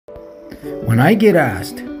When I get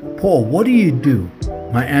asked, Paul, what do you do?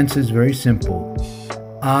 My answer is very simple.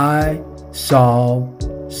 I solve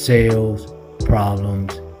sales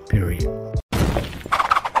problems, period.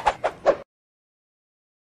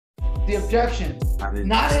 The objection,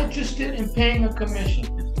 not interested in paying a commission.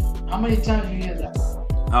 How many times do you hear that?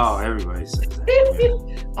 Oh, everybody says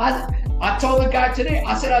that. I told the guy today,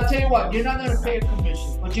 I said, I'll tell you what, you're not going to pay a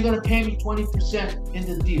commission, but you're going to pay me 20% in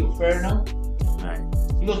the deal. Fair enough? Right.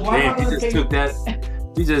 He goes, why am I going to pay you?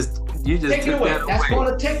 You just take it away. That That's away. called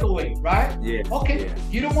a takeaway, right? Yeah. Okay. Yeah.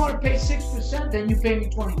 You don't want to pay 6%, then you pay me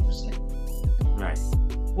 20%. Right.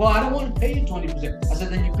 Well, I don't want to pay you 20%. I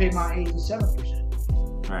said, then you pay my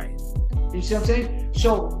 87%. Right. You see what I'm saying?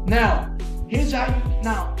 So now, here's how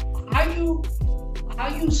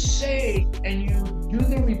you say and you do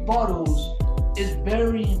the rebuttals is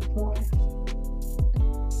very important.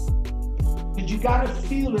 Because you got to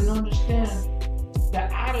feel and understand the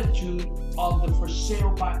attitude of the for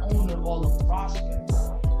sale by owner or the prospect.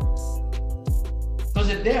 Because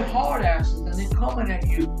if they're hard asses and they're coming at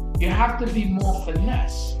you, you have to be more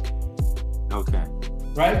finesse. Okay.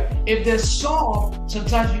 Right? If they're soft,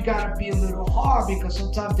 sometimes you gotta be a little hard because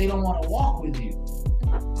sometimes they don't want to walk with you.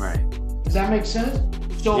 Right. Does that make sense?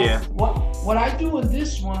 So yeah. what I do in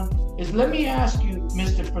this one is, let me ask you,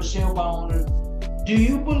 Mr. For Sale by Owner, do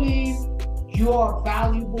you believe you are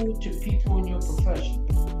valuable to people in your profession?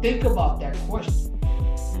 Think about that question.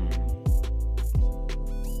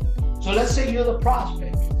 So let's say you're the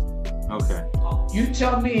prospect. Okay. You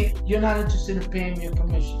tell me you're not interested in paying me a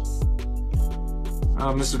commission.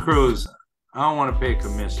 Mr. Cruz, I don't want to pay a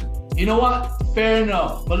commission. You know what? Fair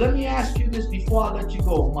enough. But let me ask you this before I let you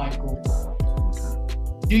go, Michael.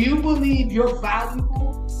 Okay. Do you believe you're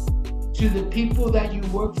valuable to the people that you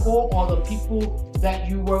work for or the people that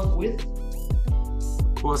you work with?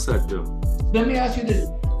 Of course I do. Let me ask you this.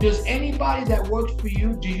 Does anybody that works for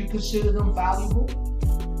you, do you consider them valuable?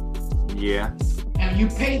 Yeah. And you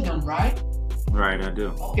pay them, right? Right, I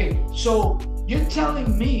do. Okay, so you're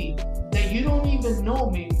telling me that you don't even know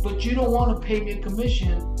me, but you don't want to pay me a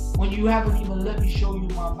commission when you haven't even let me show you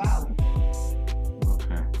my value.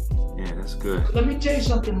 Okay. Yeah, that's good. Let me tell you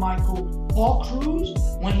something, Michael. Paul Cruz,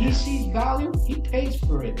 when he sees value, he pays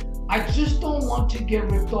for it. I just don't want to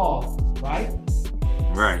get ripped off, right?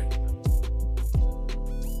 Right.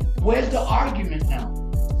 Where's the argument now?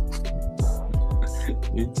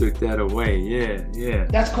 You took that away. Yeah, yeah.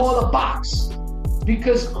 That's called a box.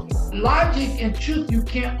 Because logic and truth you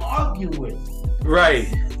can't argue with.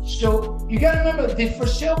 Right. So you gotta remember, the for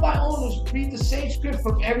sale by owners read the same script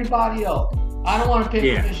from everybody else. I don't want to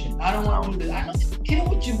pay commission. I don't want to do this. I don't care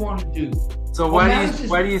what you want to do. So why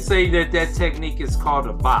do you say that technique is called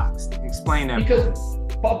a box? Explain that. Because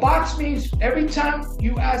a box means every time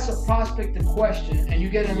you ask a prospect a question and you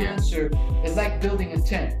get an answer, it's like building a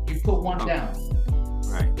tent. You put one down.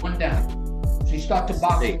 Right. One down. So you start to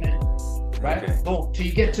box them in. Right? Okay. Boom. Till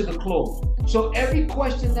you get to the close. So every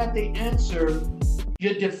question that they answer,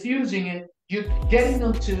 you're diffusing it. You're getting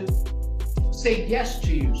them to say yes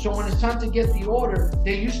to you. So when it's time to get the order,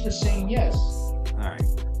 they're used to saying yes. All right.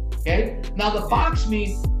 Okay? Now the box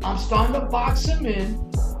means I'm starting to box them in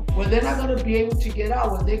where they're not going to be able to get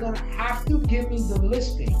out, where they're going to have to give me the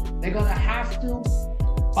listing. They're going to have to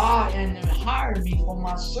buy and hire me for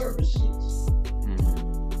my services.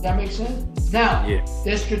 Does that make sense? Now,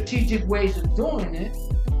 there's strategic ways of doing it,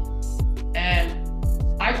 and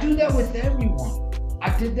I do that with everyone. I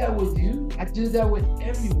did that with you. I did that with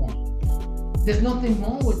everyone. There's nothing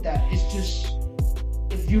wrong with that. It's just,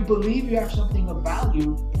 if you believe you have something of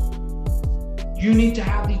value, you need to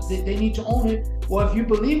have these, they need to own it. Well, if you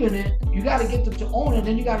believe in it, you got to get them to own it,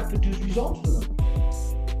 then you got to produce results for them.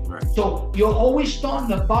 Right. So you're always starting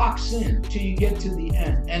to box in till you get to the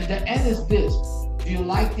end. And the end is this. Do you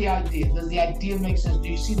like the idea? Does the idea make sense? Do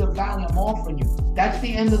you see the value I'm offering you? That's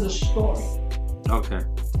the end of the story. Okay.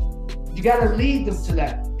 You got to lead them to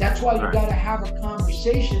that. That's why you got to have a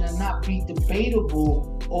conversation and not be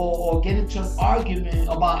debatable or get into an argument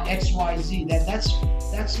about X, Y, Z.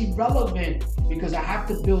 That's irrelevant because I have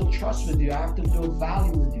to build trust with you. I have to build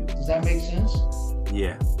value with you. Does that make sense?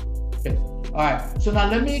 Yeah. Okay. All right. So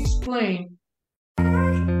now let me explain